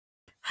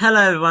Hello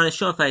everyone, it's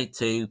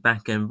Sean82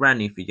 back in a brand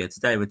new video.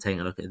 Today we're taking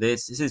a look at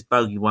this. This is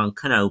Bogie Won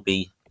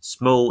Kenobi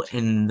small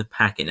in the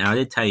packet. Now I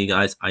did tell you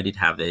guys I did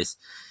have this.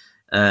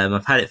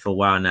 I've had it for a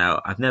while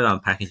now. I've never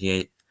unpackaged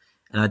it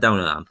and I don't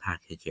want to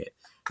unpackage it.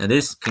 Now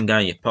this can go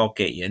in your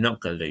pocket. You're not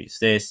going to lose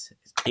this.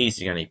 It's easy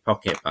to go in your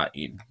pocket, but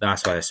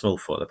that's why they're small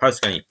for. They're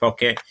supposed to go in your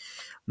pocket.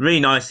 Really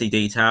nicely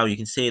detailed. You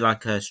can see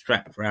like a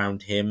strap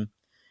around him.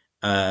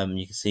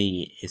 You can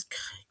see his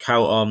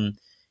coat on.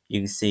 You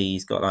can see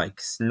he's got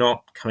like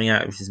snot coming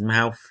out of his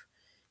mouth.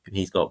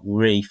 He's got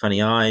really funny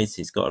eyes.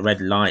 He's got a red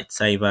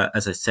lightsaber.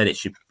 As I said, it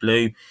should be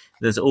blue.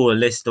 There's all a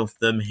list of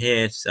them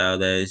here. So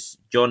there's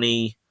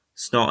Johnny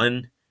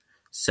Snotton.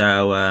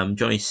 So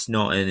Johnny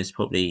Snotton is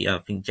probably, I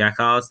think,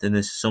 Jackass. Then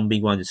there's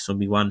Zombie one.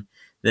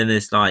 Then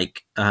there's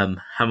like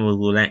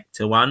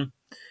Hammerlector one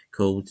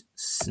called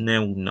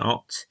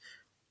Snellknot.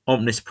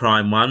 Omnis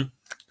Prime one.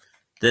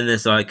 Then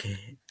there's like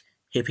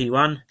Hippie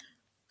one.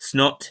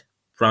 Snot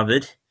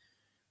Brothered.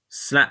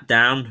 Slap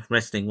Down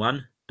Wrestling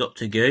one,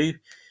 Doctor Goo,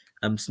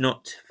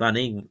 Snot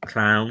Funny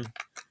Clown.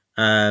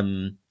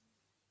 Then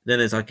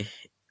there's like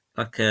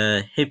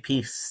a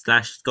hippie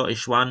 /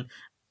 Scottish one,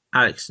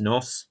 Alex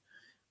Noss,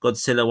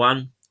 Godzilla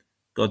one,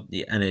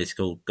 and it's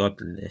called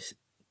Godless,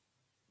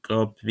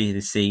 God be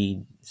the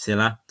Sea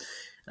Zilla,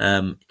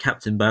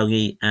 Captain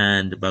Bogie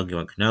and Bogie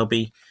Won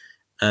Kenobi.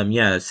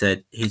 Yeah, I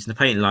said he's in the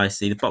paint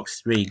nicely. The box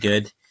is really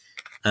good.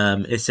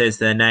 It says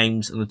their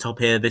names on the top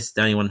here. This is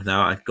the only one that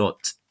I've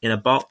got in a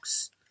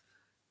box.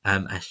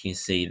 As you can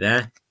see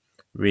there,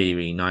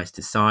 really nice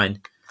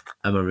design.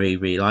 I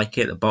really like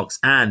it, the box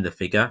and the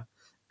figure.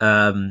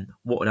 What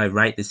would I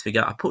rate this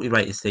figure? I probably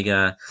rate this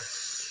figure.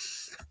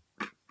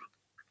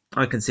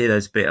 I can see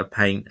there's a bit of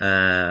paint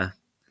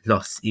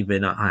loss,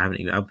 even I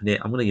haven't even opened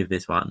it. I'm gonna give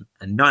this one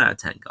a 9 out of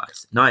 10,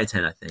 guys. 9 out of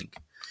 10, I think.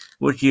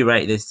 What do you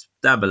rate this?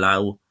 Down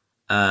below.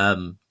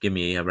 Give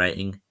me a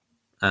rating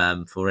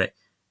for it.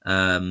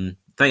 Thank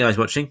you guys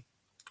for watching.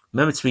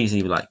 Remember to please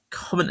leave a like,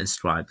 comment, and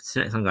subscribe. See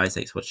you next time, guys.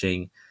 Thanks for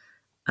watching,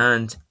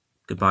 and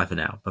goodbye for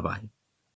now. Bye-bye.